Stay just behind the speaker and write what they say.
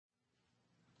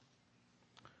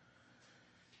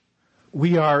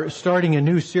We are starting a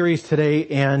new series today,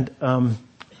 and I'm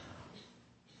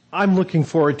looking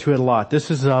forward to it a lot. This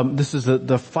is the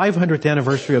 500th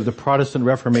anniversary of the Protestant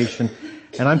Reformation,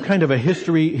 and I'm kind of a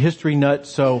history nut.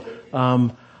 So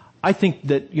I think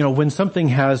that when something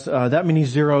has that many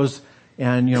zeros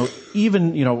and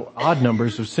even odd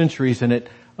numbers of centuries in it,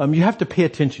 you have to pay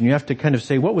attention. You have to kind of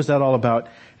say, what was that all about?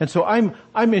 And so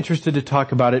I'm interested to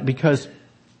talk about it because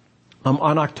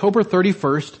on October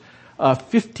 31st.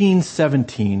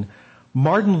 1517,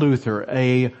 Martin Luther,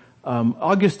 a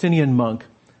Augustinian monk,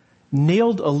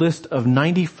 nailed a list of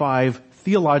 95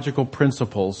 theological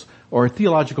principles or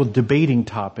theological debating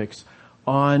topics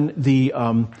on the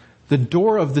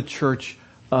door of the church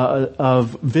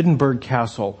of Wittenberg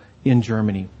Castle in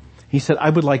Germany. He said, "I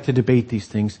would like to debate these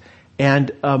things," and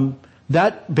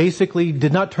that basically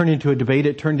did not turn into a debate.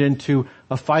 It turned into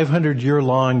a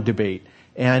 500-year-long debate,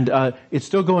 and it's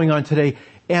still going on today.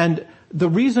 And the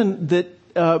reason that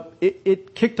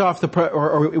it kicked off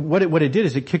what it did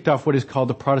is it kicked off what is called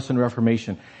the Protestant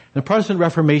Reformation. And the Protestant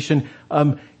Reformation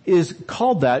is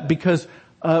called that because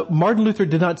Martin Luther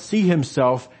did not see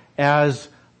himself as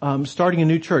starting a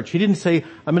new church. He didn't say,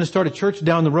 "I'm going to start a church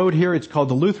down the road here. It's called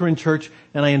the Lutheran Church,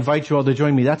 and I invite you all to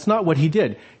join me." That's not what he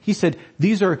did. He said,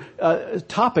 "These are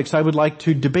topics I would like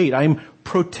to debate. I'm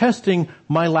protesting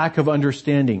my lack of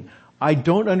understanding. I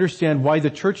don't understand why the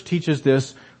church teaches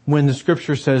this when the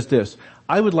scripture says this.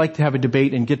 I would like to have a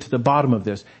debate and get to the bottom of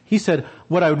this." He said,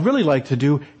 "What I would really like to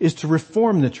do is to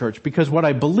reform the church, because what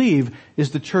I believe is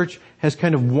the church has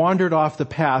kind of wandered off the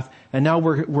path and now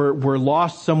we're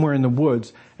lost somewhere in the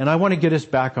woods, and I want to get us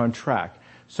back on track."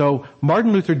 So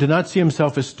Martin Luther did not see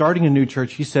himself as starting a new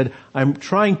church. He said, "I'm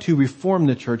trying to reform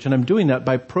the church, and I'm doing that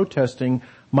by protesting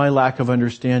my lack of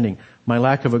understanding, my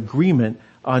lack of agreement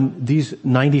on these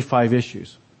 95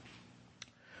 issues."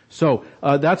 So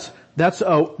that's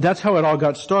how it all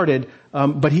got started.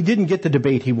 But he didn't get the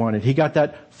debate he wanted. He got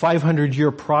that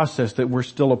 500-year process that we're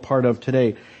still a part of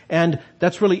today, and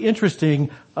that's really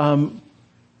interesting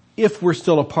if we're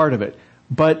still a part of it.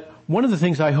 But one of the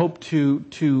things I hope to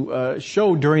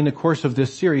show during the course of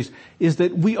this series is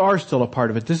that we are still a part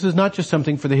of it. This is not just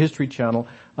something for the History Channel.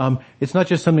 It's not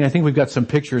just something. I think we've got some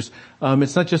pictures.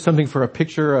 It's not just something for a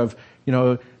picture of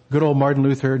good old Martin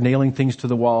Luther nailing things to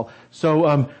the wall.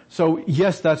 So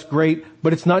yes, that's great,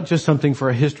 but it's not just something for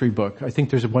a history book. I think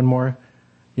there's one more.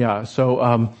 Yeah.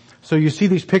 So you see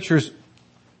these pictures,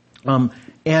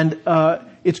 and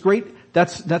it's great.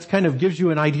 That's kind of gives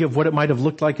you an idea of what it might have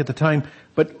looked like at the time.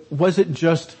 But was it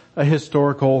just a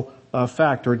historical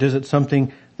fact, or is it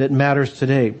something that matters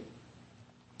today?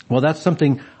 Well, that's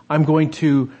something I'm going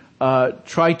to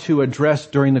try to address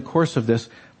during the course of this.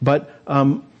 But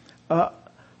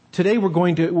today we're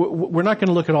not going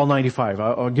to look at all 95.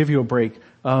 I'll give you a break.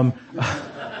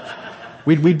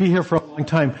 We'd be here for a long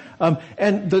time.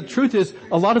 And the truth is,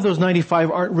 a lot of those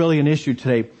 95 aren't really an issue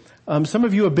today. Some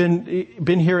of you have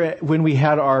been here when we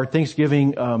had our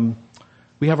Thanksgiving.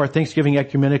 We have our Thanksgiving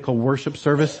ecumenical worship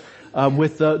service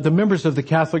with the members of the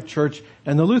Catholic Church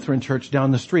and the Lutheran Church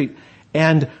down the street.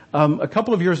 And a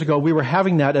couple of years ago, we were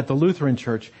having that at the Lutheran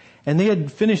Church, and they had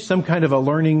finished some kind of a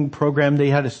learning program. They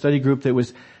had a study group that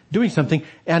was doing something,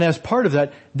 and as part of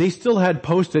that, they still had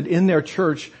posted in their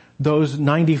church those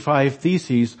 95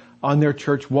 theses on their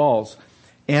church walls.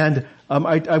 And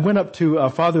I went up to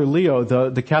Father Leo,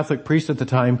 the Catholic priest at the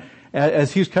time,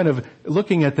 as he was kind of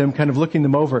looking at them, kind of looking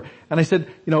them over, and I said,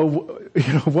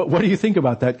 what do you think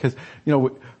about that? Because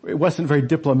it wasn't very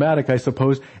diplomatic, I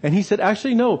suppose. And he said,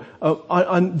 actually, no.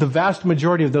 On the vast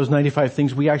majority of those 95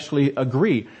 things, we actually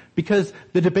agree, because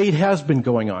the debate has been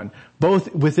going on,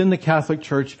 both within the Catholic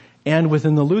Church and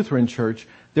within the Lutheran Church.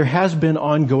 There has been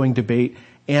ongoing debate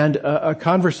and a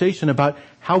conversation about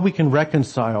how we can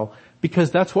reconcile,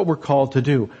 because that's what we're called to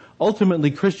do.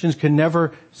 Ultimately, Christians can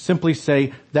never simply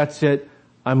say, "That's it,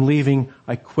 I'm leaving,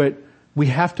 I quit." We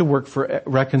have to work for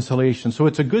reconciliation. So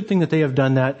it's a good thing that they have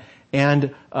done that,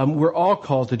 and we're all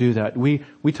called to do that. We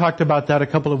talked about that a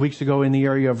couple of weeks ago in the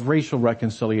area of racial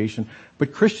reconciliation.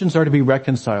 But Christians are to be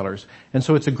reconcilers. And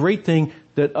so it's a great thing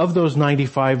that of those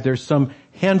 95, there's some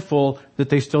handful that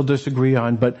they still disagree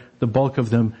on, but the bulk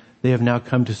of them, they have now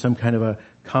come to some kind of a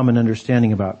common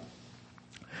understanding about.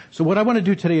 So what I want to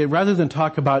do today, rather than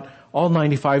talk about all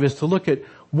 95, is to look at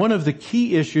one of the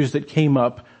key issues that came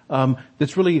up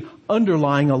that's really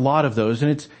underlying a lot of those.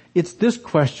 And it's this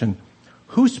question: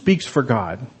 who speaks for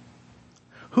God?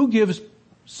 Who gives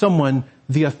someone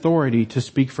the authority to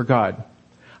speak for God?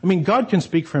 I mean, God can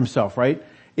speak for himself, right?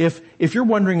 If you're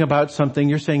wondering about something,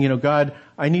 you're saying, God,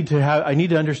 I need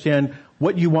to understand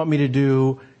what you want me to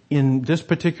do in this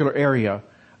particular area.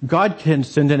 God can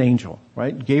send an angel,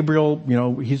 right? Gabriel,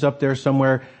 he's up there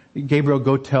somewhere. Gabriel,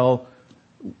 go tell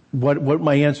what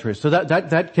my answer is. So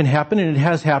that can happen, and it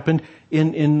has happened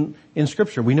in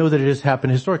Scripture. We know that it has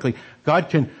happened historically. God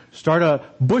can start a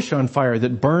bush on fire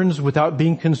that burns without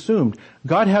being consumed.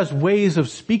 God has ways of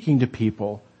speaking to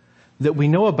people that we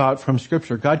know about from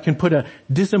Scripture. God can put a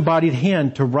disembodied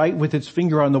hand to write with its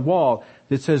finger on the wall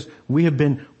that says, we have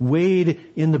been weighed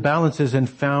in the balances and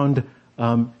found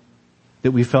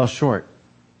that we fell short.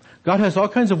 God has all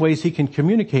kinds of ways He can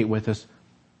communicate with us.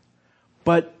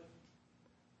 But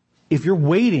if you're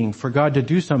waiting for God to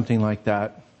do something like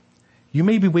that, you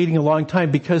may be waiting a long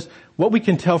time, because what we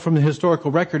can tell from the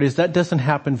historical record is that doesn't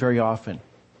happen very often.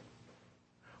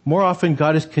 More often,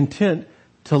 God is content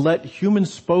to let human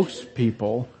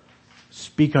spokespeople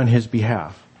speak on His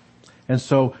behalf. And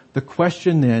so the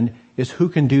question then is, who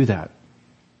can do that?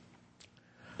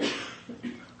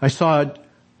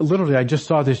 I just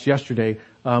saw this yesterday,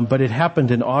 but it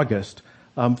happened in August.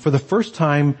 For the first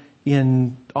time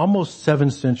in almost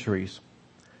 7 centuries,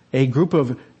 a group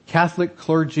of Catholic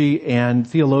clergy and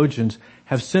theologians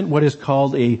have sent what is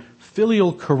called a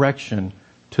filial correction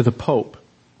to the Pope,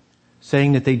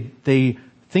 saying that they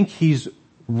think he's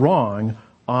wrong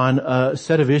on a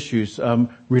set of issues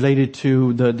related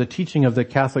to the teaching of the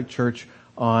Catholic Church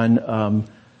on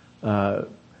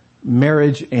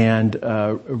marriage and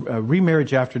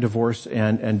remarriage after divorce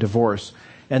and divorce.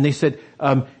 And they said,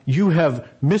 you have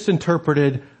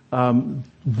misinterpreted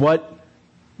what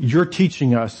you're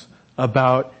teaching us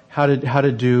about how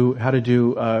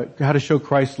to show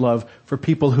Christ's love for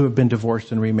people who have been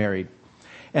divorced and remarried.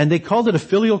 And they called it a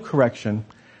filial correction,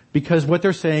 because what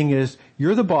they're saying is,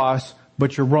 you're the boss,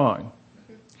 but you're wrong.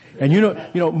 And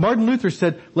Martin Luther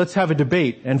said, let's have a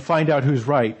debate and find out who's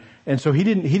right. And so he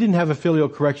didn't have a filial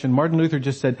correction. Martin Luther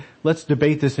just said, let's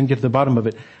debate this and get to the bottom of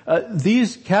it.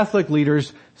 These Catholic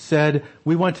leaders said,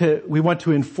 we want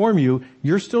to inform you,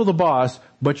 you're still the boss,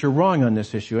 but you're wrong on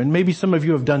this issue. And maybe some of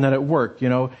you have done that at work,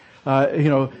 you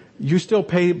still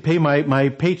pay my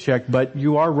paycheck, but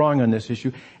you are wrong on this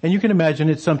issue. And you can imagine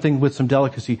it's something with some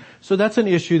delicacy. So that's an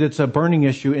issue that's a burning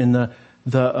issue in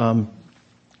the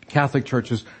Catholic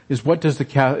churches, is what does the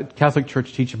Catholic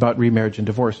Church teach about remarriage and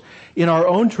divorce? In our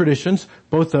own traditions,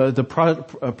 both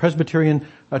the Presbyterian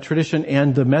tradition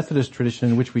and the Methodist tradition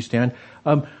in which we stand,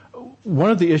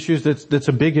 one of the issues that's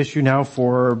a big issue now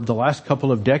for the last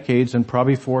couple of decades, and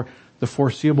probably for the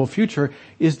foreseeable future,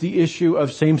 is the issue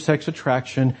of same-sex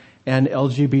attraction and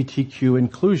LGBTQ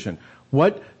inclusion.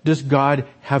 What does God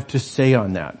have to say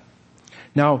on that?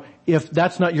 Now, if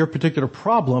that's not your particular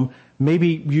problem, maybe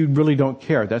you really don't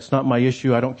care. That's not my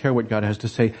issue. I don't care what God has to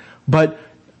say. But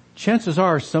chances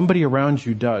are somebody around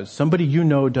you does. Somebody you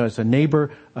know does. A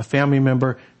neighbor, a family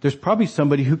member. There's probably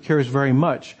somebody who cares very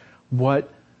much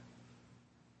what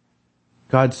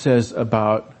God says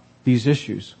about these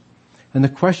issues. And the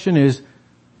question is,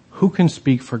 who can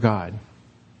speak for God?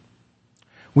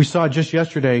 We saw just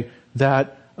yesterday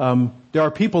that there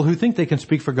are people who think they can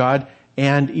speak for God,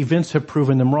 and events have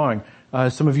proven them wrong.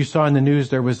 Some of you saw in the news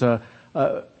there was a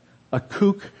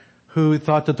kook who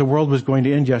thought that the world was going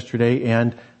to end yesterday,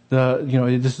 and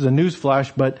this is a news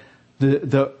flash, but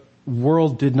the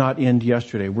world did not end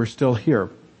yesterday. We're still here.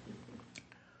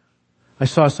 I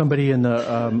saw somebody in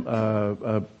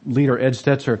the leader, Ed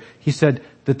Stetzer. He said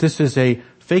that this is a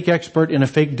fake expert in a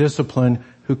fake discipline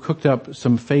who cooked up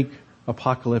some fake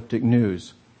apocalyptic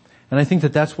news. And I think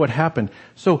that that's what happened.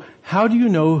 So how do you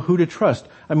know who to trust?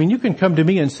 I mean, you can come to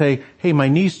me and say, hey, my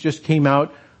niece just came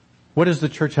out. What does the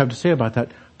church have to say about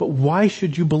that? But why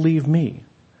should you believe me?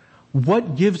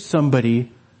 What gives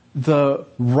somebody the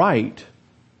right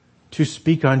to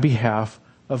speak on behalf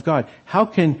of God? How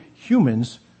can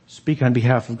humans speak on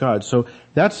behalf of God? So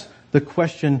that's the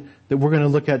question that we're going to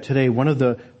look at today. One of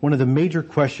the major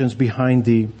questions behind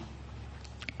the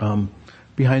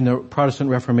Protestant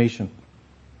Reformation.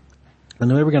 And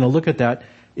the way we're going to look at that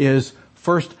is,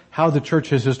 first, how the church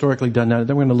has historically done that.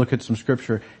 Then we're going to look at some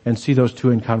scripture and see those two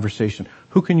in conversation.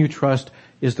 Who can you trust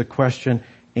is the question,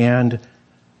 and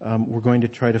we're going to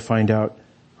try to find out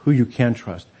who you can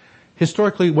trust.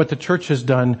 Historically, what the church has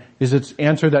done is it's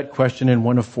answered that question in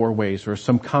one of 4 ways, or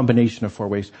some combination of 4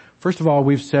 ways. First of all,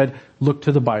 we've said, look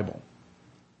to the Bible.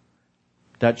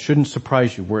 That shouldn't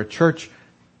surprise you. We're a church.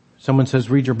 Someone says,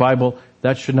 read your Bible.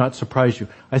 That should not surprise you.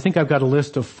 I think I've got a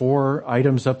list of 4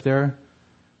 items up there.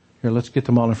 Here, let's get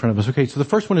them all in front of us. Okay, so the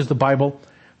first one is the Bible.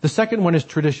 The second one is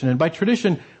tradition. And by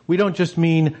tradition, we don't just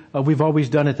mean we've always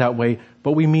done it that way,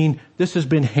 but we mean this has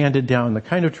been handed down, the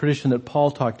kind of tradition that Paul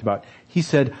talked about. He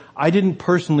said, I didn't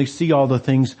personally see all the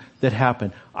things that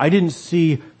happened. I didn't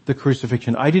see the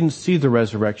crucifixion. I didn't see the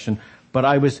resurrection, but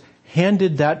I was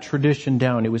handed that tradition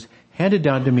down. It was handed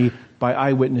down to me by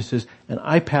eyewitnesses, and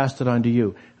I passed it on to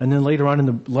you. And then later on in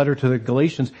the letter to the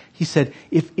Galatians, he said,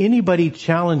 if anybody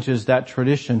challenges that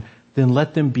tradition, then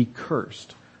let them be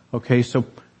cursed. Okay, so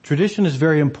tradition is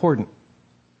very important.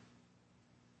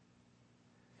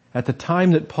 At the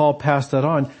time that Paul passed that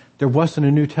on, there wasn't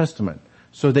a New Testament.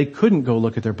 So they couldn't go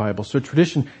look at their Bible. So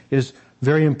tradition is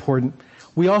very important.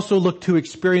 We also look to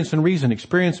experience and reason.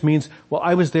 Experience means, well,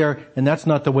 I was there and that's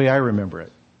not the way I remember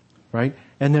it. Right?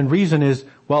 And then reason is,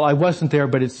 well, I wasn't there,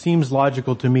 but it seems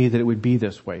logical to me that it would be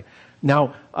this way.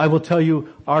 Now, I will tell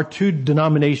you, our two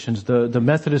denominations, the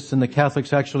Methodists and the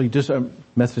Catholics actually,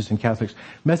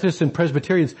 Methodists and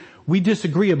Presbyterians, we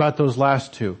disagree about those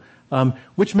last two,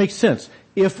 which makes sense.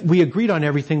 If we agreed on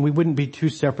everything, we wouldn't be two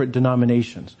separate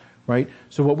denominations, right?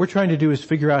 So what we're trying to do is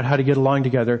figure out how to get along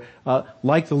together,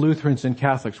 like the Lutherans and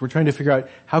Catholics. We're trying to figure out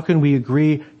how can we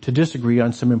agree to disagree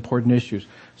on some important issues.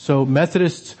 So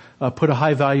Methodists put a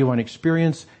high value on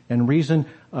experience and reason.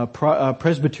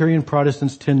 Presbyterian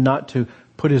Protestants tend not to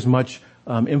put as much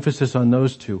emphasis on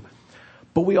those two.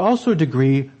 But we also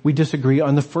disagree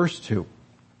on the first two.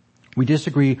 We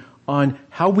disagree on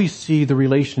how we see the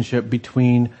relationship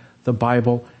between the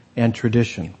Bible and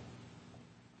tradition.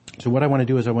 So what I want to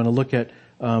do is I want to look at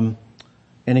an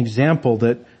example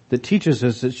that teaches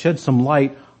us, that sheds some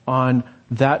light on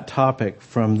that topic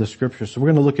from the Scripture. So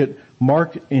we're going to look at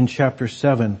Mark in chapter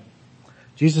 7.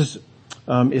 Jesus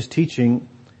is teaching,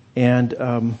 and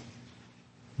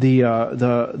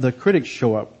the critics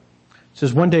show up. It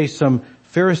says, one day some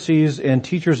Pharisees and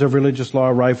teachers of religious law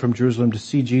arrived from Jerusalem to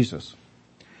see Jesus.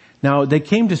 Now, they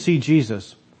came to see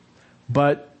Jesus,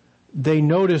 but they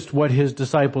noticed what his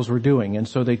disciples were doing, and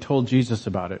so they told Jesus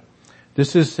about it.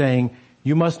 This is saying,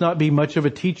 you must not be much of a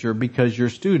teacher because your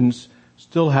students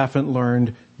still haven't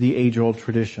learned the age-old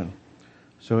tradition.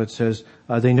 So it says,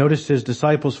 they noticed his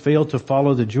disciples failed to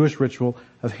follow the Jewish ritual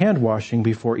of hand washing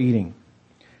before eating.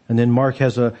 And then Mark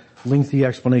has a lengthy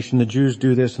explanation. The Jews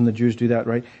do this and the Jews do that,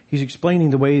 right? He's explaining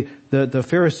the way the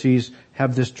Pharisees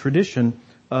have this tradition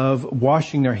of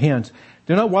washing their hands.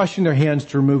 They're not washing their hands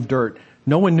to remove dirt.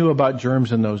 No one knew about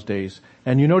germs in those days.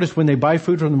 And you notice when they buy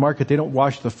food from the market, they don't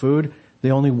wash the food.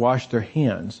 They only wash their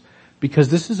hands. Because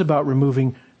this is about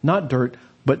removing not dirt,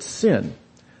 but sin.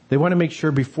 They want to make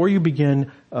sure before you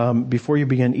begin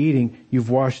eating, you've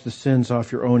washed the sins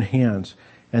off your own hands.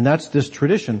 And that's this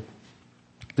tradition.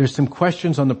 There's some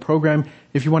questions on the program.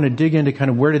 If you want to dig into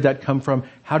kind of where did that come from,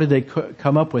 how did they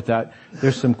come up with that,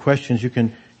 there's some questions you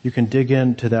can dig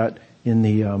into that in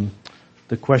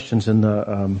the questions in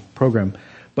the program.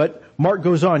 But Mark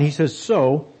goes on. He says,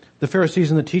 so the Pharisees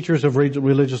and the teachers of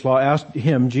religious law asked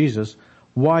him, Jesus,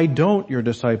 why don't your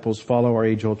disciples follow our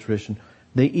age-old tradition?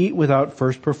 They eat without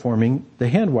first performing the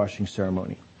hand-washing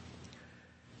ceremony.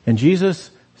 And Jesus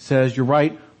says, you're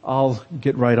right, I'll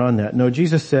get right on that. No,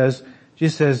 Jesus says,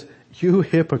 you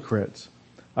hypocrites.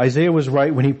 Isaiah was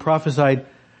right when he prophesied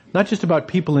not just about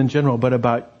people in general, but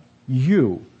about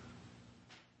you.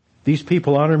 These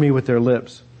people honor me with their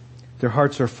lips. Their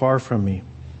hearts are far from me.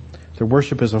 Their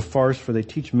worship is a farce, for they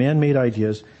teach man-made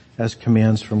ideas as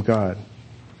commands from God.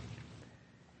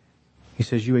 He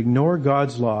says, you ignore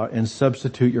God's law and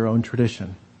substitute your own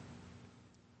tradition.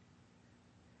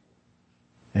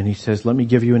 And he says, let me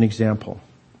give you an example.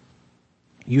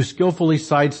 You skillfully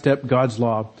sidestep God's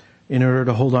law in order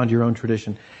to hold on to your own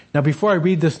tradition. Now, before I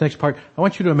read this next part, I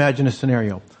want you to imagine a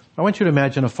scenario. I want you to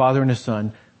imagine a father and a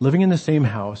son living in the same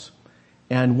house,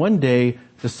 and one day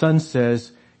the son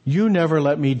says, you never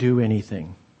let me do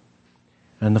anything.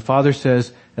 And the father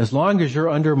says, as long as you're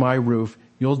under my roof,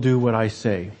 you'll do what I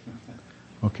say.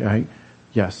 Okay?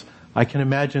 Yes. I can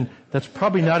imagine that's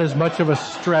probably not as much of a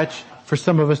stretch for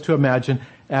some of us to imagine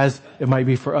as it might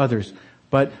be for others.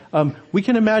 But we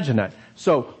can imagine that.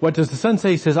 So what does the son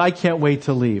say? He says, I can't wait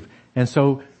to leave. And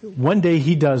so one day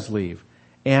he does leave.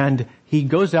 And he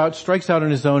goes out, strikes out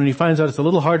on his own, and he finds out it's a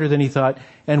little harder than he thought.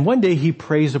 And one day he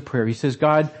prays a prayer. He says,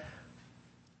 God,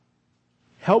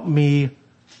 help me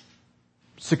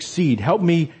succeed. Help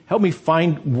me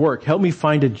find work. Help me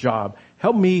find a job.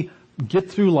 Help me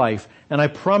get through life. And I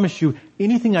promise you,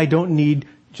 anything I don't need,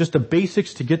 just the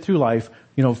basics to get through life,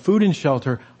 food and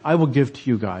shelter, I will give to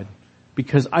you, God.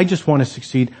 Because I just want to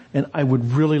succeed, and I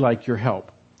would really like your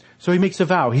help. So he makes a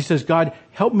vow. He says, God,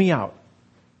 help me out.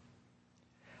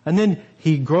 And then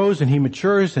he grows and he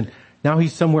matures, and now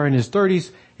he's somewhere in his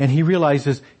 30s, and he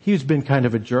realizes he's been kind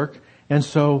of a jerk. And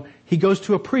so he goes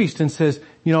to a priest and says,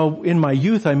 in my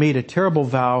youth I made a terrible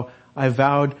vow. I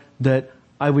vowed that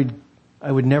I would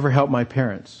never help my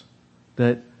parents,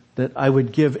 that that I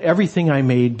would give everything I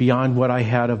made beyond what I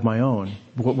had of my own,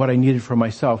 what I needed for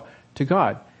myself, to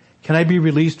God. Can I be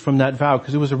released from that vow?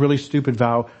 Because it was a really stupid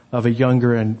vow of a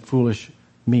younger and foolish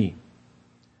me.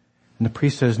 And the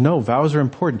priest says, no, vows are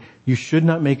important. You should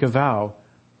not make a vow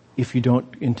if you don't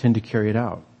intend to carry it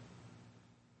out.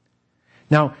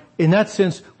 Now, in that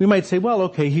sense, we might say, well,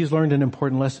 okay, he's learned an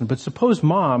important lesson. But suppose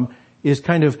mom is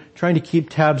kind of trying to keep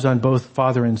tabs on both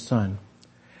father and son.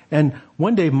 And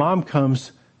one day mom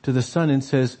comes to the son and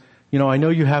says, I know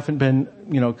you haven't been,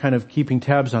 kind of keeping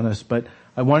tabs on us, but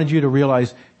I wanted you to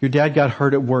realize your dad got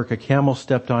hurt at work. A camel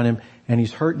stepped on him and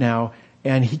he's hurt now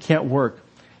and he can't work.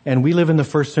 And we live in the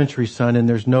first century, son, and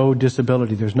there's no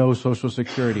disability. There's no social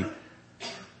security.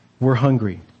 We're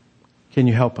hungry. Can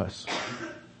you help us?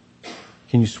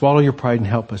 Can you swallow your pride and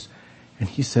help us? And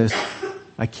he says,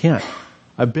 I can't.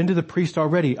 I've been to the priest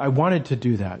already. I wanted to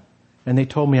do that. And they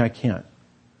told me I can't.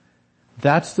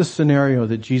 That's the scenario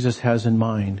that Jesus has in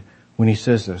mind when he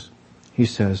says this. He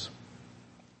says,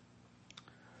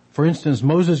 for instance,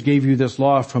 Moses gave you this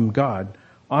law from God.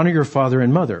 Honor your father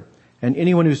and mother. And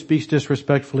anyone who speaks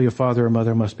disrespectfully of father or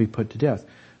mother must be put to death.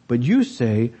 But you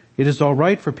say it is all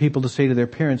right for people to say to their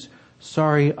parents,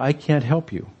 sorry, I can't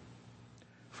help you.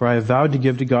 For I have vowed to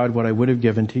give to God what I would have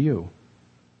given to you.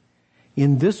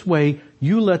 In this way,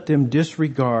 you let them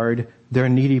disregard their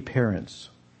needy parents.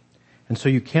 And so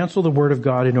you cancel the word of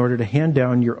God in order to hand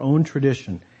down your own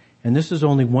tradition. And this is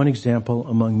only one example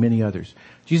among many others.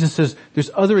 Jesus says, there's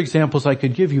other examples I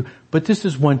could give you, but this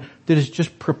is one that is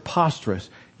just preposterous.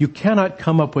 You cannot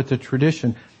come up with a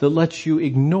tradition that lets you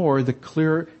ignore the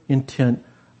clear intent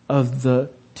of the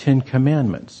Ten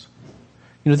Commandments.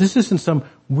 This isn't some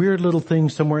weird little thing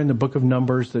somewhere in the book of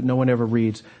Numbers that no one ever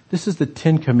reads. This is the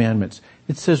Ten Commandments.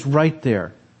 It says right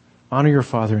there, honor your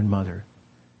father and mother.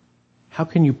 How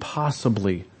can you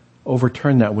possibly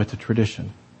overturn that with a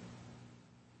tradition?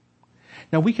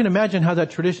 Now we can imagine how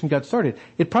that tradition got started.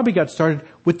 It probably got started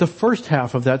with the first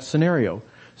half of that scenario.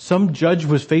 Some judge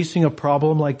was facing a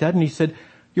problem like that and he said,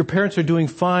 your parents are doing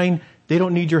fine. They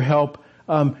don't need your help.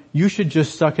 You should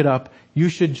just suck it up. You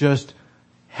should just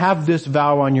have this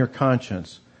vow on your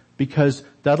conscience because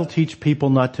that'll teach people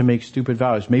not to make stupid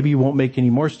vows. Maybe you won't make any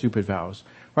more stupid vows.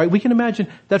 Right? We can imagine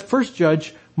that first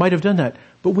judge might have done that.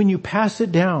 But when you pass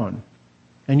it down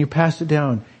and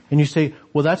you say,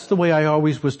 well, that's the way I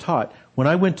always was taught. When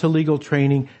I went to legal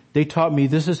training, they taught me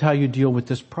this is how you deal with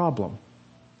this problem.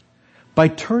 By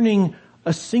turning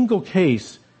a single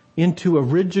case into a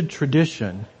rigid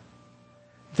tradition,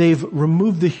 they've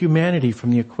removed the humanity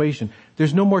from the equation.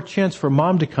 There's no more chance for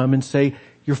mom to come and say,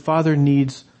 your father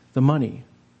needs the money.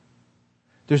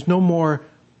 There's no more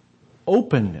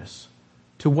openness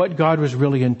to what God was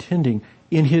really intending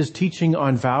in his teaching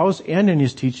on vows and in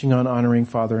his teaching on honoring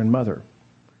father and mother.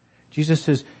 Jesus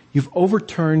says, you've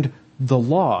overturned the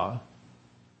law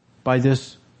by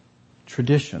this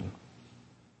tradition.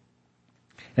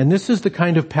 And this is the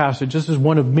kind of passage, this is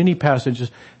one of many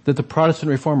passages that the Protestant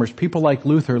reformers, people like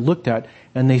Luther, looked at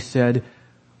and they said,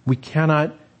 we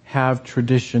cannot have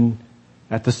tradition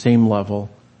at the same level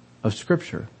of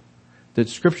Scripture. That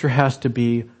Scripture has to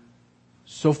be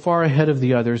so far ahead of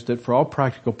the others that for all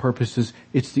practical purposes,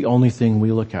 it's the only thing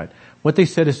we look at. What they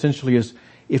said essentially is,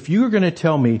 if you're going to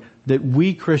tell me that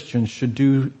we Christians should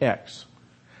do X,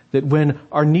 that when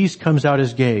our niece comes out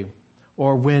as gay,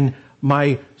 or when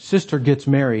my sister gets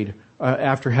married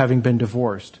after having been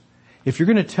divorced, if you're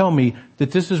going to tell me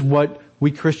that this is what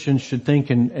we Christians should think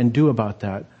and do about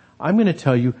that, I'm going to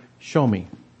tell you, show me.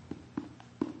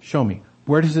 Show me.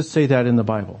 Where does it say that in the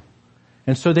Bible?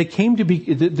 And so they came to be,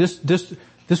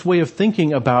 this way of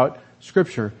thinking about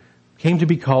Scripture came to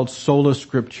be called sola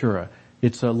scriptura.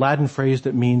 It's a Latin phrase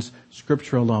that means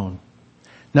Scripture alone.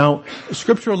 Now,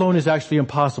 Scripture alone is actually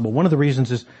impossible. One of the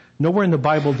reasons is nowhere in the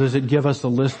Bible does it give us a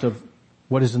list of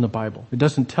what is in the Bible. It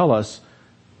doesn't tell us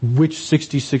which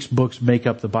 66 books make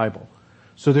up the Bible.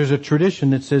 So there's a tradition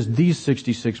that says these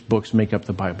 66 books make up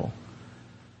the Bible.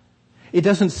 It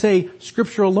doesn't say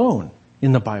Scripture alone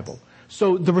in the Bible.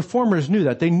 So the reformers knew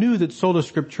that. They knew that sola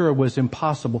scriptura was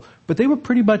impossible, but they were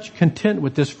pretty much content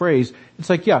with this phrase. It's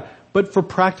like, yeah, but for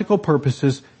practical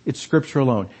purposes, it's Scripture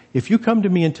alone. If you come to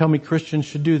me and tell me Christians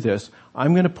should do this,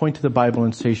 I'm going to point to the Bible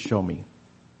and say, show me.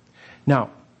 Now,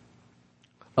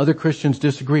 other Christians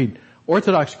disagreed.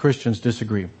 Orthodox Christians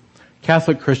disagree.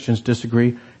 Catholic Christians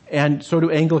disagree. And so do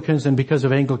Anglicans, and because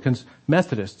of Anglicans,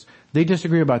 Methodists. They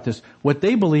disagree about this. What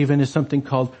they believe in is something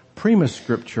called prima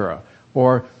scriptura,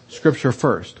 or Scripture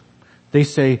first. They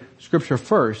say Scripture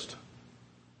first,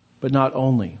 but not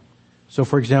only. So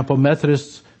for example,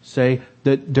 Methodists say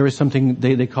that there is something,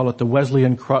 they call it the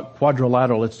Wesleyan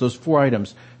quadrilateral. It's those 4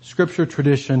 items: Scripture,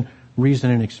 tradition,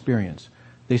 reason, and experience.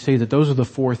 They say that those are the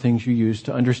 4 things you use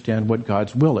to understand what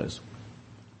God's will is.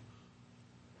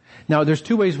 Now, there's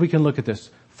 2 ways we can look at this.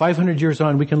 500 years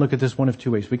on, we can look at this one of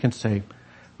 2 ways. We can say,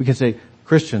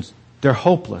 Christians, they're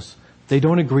hopeless. They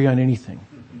don't agree on anything.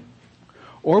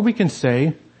 Or we can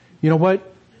say, you know what?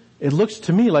 It looks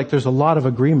to me like there's a lot of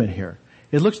agreement here.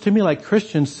 It looks to me like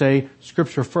Christians say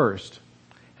Scripture first.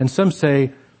 And some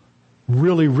say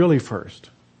really, really first.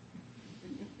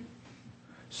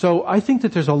 So I think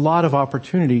that there's a lot of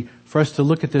opportunity for us to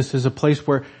look at this as a place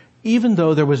where, even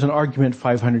though there was an argument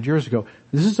 500 years ago,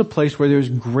 this is a place where there's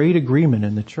great agreement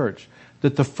in the church.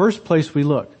 That the first place we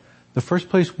look, the first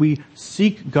place we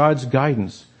seek God's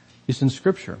guidance is in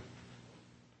Scripture.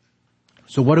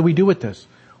 So what do we do with this?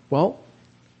 Well,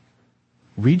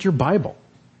 read your Bible.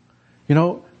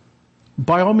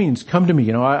 By all means, come to me.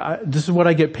 This is what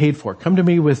I get paid for. Come to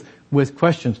me with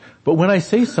questions. But when I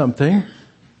say something,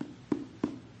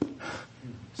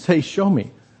 say, show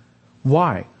me.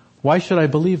 Why? Why should I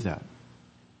believe that?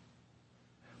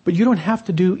 But you don't have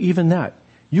to do even that.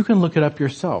 You can look it up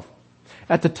yourself.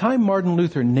 At the time Martin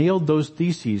Luther nailed those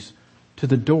theses to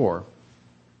the door,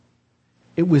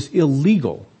 it was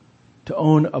illegal to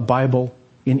own a Bible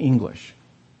in English.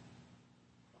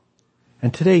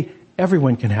 And today,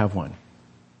 everyone can have one.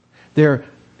 They're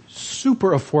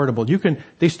super affordable.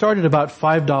 They start at about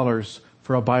 $5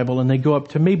 for a Bible, and they go up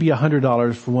to maybe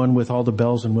 $100 for one with all the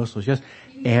bells and whistles. Yes?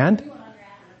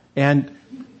 And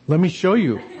let me show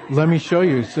you.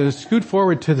 So scoot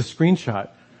forward to the screenshot.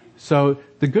 So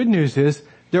the good news is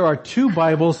there are 2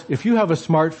 Bibles. If you have a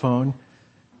smartphone,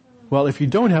 well, if you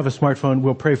don't have a smartphone,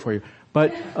 we'll pray for you.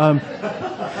 But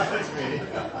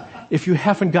if you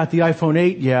haven't got the iPhone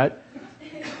 8 yet,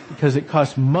 because it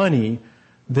costs money,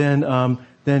 then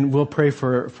we'll pray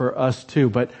for us too.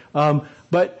 But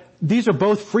these are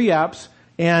both free apps,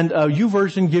 and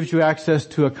YouVersion gives you access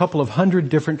to a couple of 100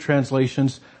 different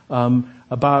translations,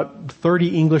 about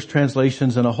 30 English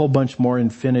translations, and a whole bunch more in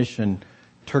Finnish and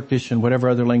Turkish and whatever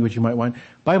other language you might want.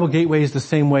 Bible Gateway is the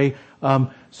same way.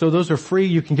 So those are free.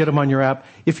 You can get them on your app.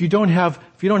 If you don't have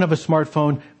a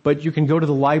smartphone, but you can go to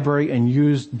the library and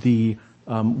use the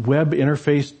web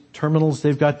interface terminals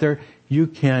they've got there, you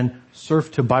can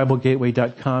surf to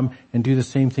BibleGateway.com and do the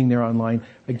same thing there online.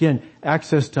 Again,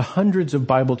 access to hundreds of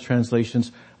Bible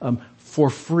translations for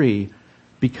free,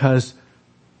 because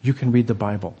you can read the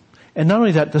Bible. And not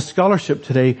only that, the scholarship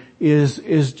today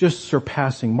is just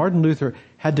surpassing. Martin Luther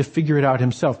had to figure it out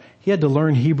himself. He had to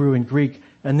learn Hebrew and Greek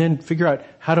and then figure out,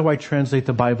 how do I translate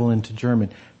the Bible into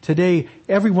German? Today,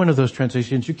 every one of those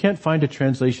translations, you can't find a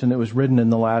translation that was written in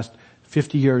the last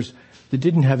 50 years that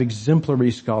didn't have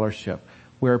exemplary scholarship,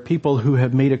 where people who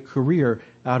have made a career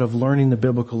out of learning the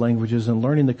biblical languages and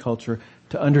learning the culture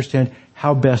to understand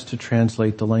how best to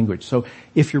translate the language. So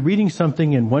if you're reading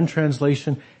something in one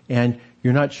translation and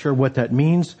you're not sure what that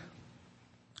means,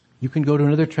 you can go to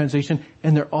another translation,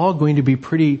 and they're all going to be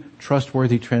pretty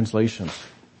trustworthy translations.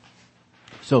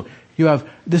 So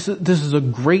this is a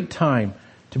great time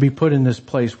to be put in this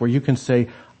place where you can say,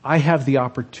 I have the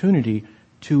opportunity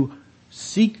to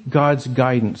seek God's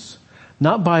guidance,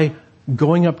 not by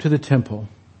going up to the temple,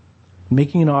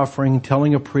 making an offering,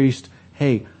 telling a priest,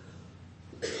 hey,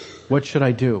 what should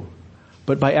I do?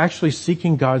 But by actually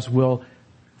seeking God's will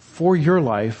for your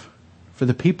life, for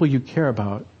the people you care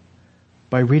about,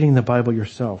 by reading the Bible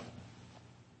yourself.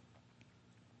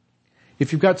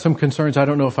 If you've got some concerns,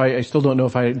 I still don't know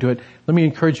if I do it. Let me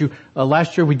encourage you.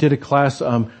 Last year we did a class,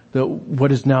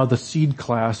 what is now the Seed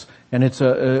class, and it's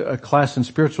a class in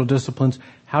spiritual disciplines,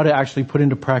 how to actually put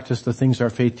into practice the things our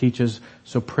faith teaches.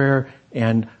 So prayer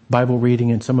and Bible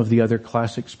reading and some of the other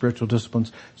classic spiritual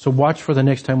disciplines. So watch for the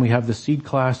next time we have the Seed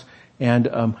class,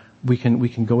 and we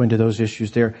can go into those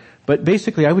issues there. But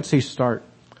basically, I would say start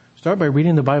by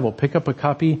reading the Bible. Pick up a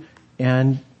copy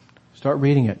and start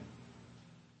reading it.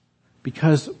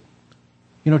 Because,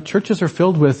 churches are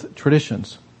filled with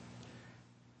traditions.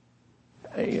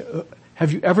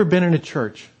 Have you ever been in a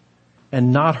church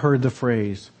and not heard the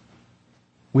phrase,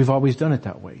 we've always done it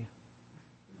that way?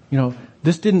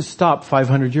 This didn't stop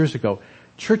 500 years ago.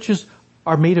 Churches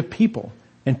are made of people,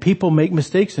 and people make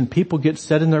mistakes, and people get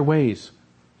set in their ways.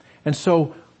 And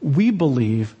so we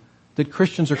believe that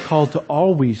Christians are called to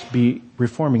always be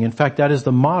reforming. In fact, that is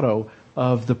the motto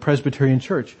of the Presbyterian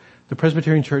Church. The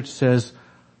Presbyterian Church says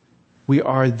we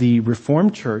are the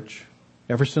Reformed Church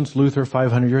ever since Luther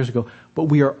 500 years ago, but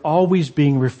we are always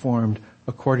being reformed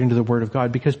according to the Word of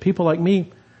God, because people like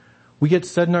me, we get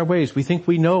set in our ways. We think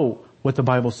we know what the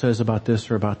Bible says about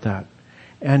this or about that.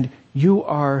 And You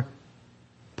are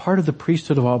part of the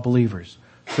priesthood of all believers.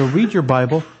 So read your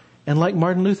Bible, and like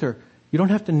Martin Luther, you don't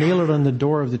have to nail it on the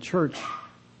door of the church,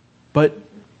 but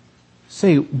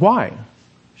say, why?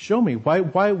 Show me.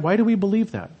 Why do we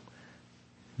believe that?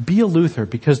 Be a Luther,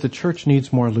 because the church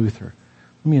needs more Luther.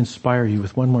 Let me inspire you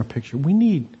with one more picture. We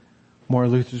need more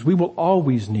Luthers. We will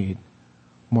always need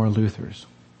more Luthers.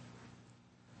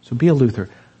 So be a Luther.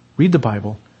 Read the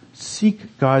Bible.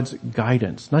 Seek God's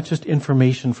guidance, not just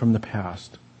information from the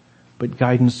past, but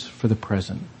guidance for the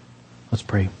present. Let's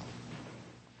pray.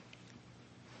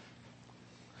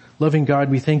 Loving God,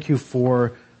 we thank you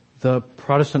for the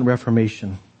Protestant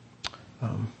Reformation.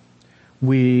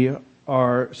 We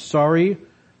are sorry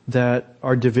that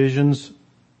our divisions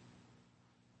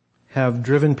have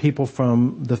driven people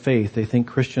from the faith. They think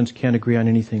Christians can't agree on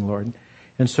anything, Lord.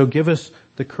 And so give us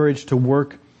the courage to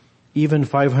work even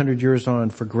 500 years on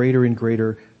for greater and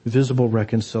greater visible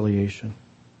reconciliation.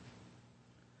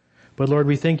 But Lord,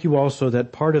 we thank you also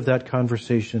that part of that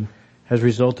conversation has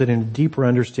resulted in a deeper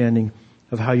understanding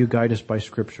of how you guide us by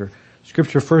Scripture.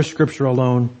 Scripture first, Scripture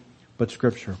alone, but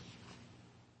Scripture.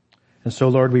 And so,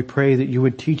 Lord, we pray that you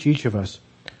would teach each of us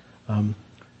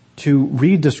to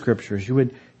read the Scriptures. You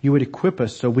would equip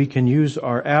us so we can use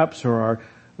our apps or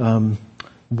our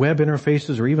web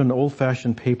interfaces or even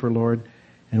old-fashioned paper, Lord,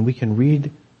 and we can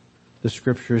read the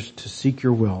Scriptures to seek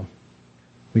your will.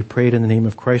 We pray it in the name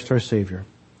of Christ our Savior.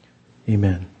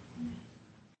 Amen.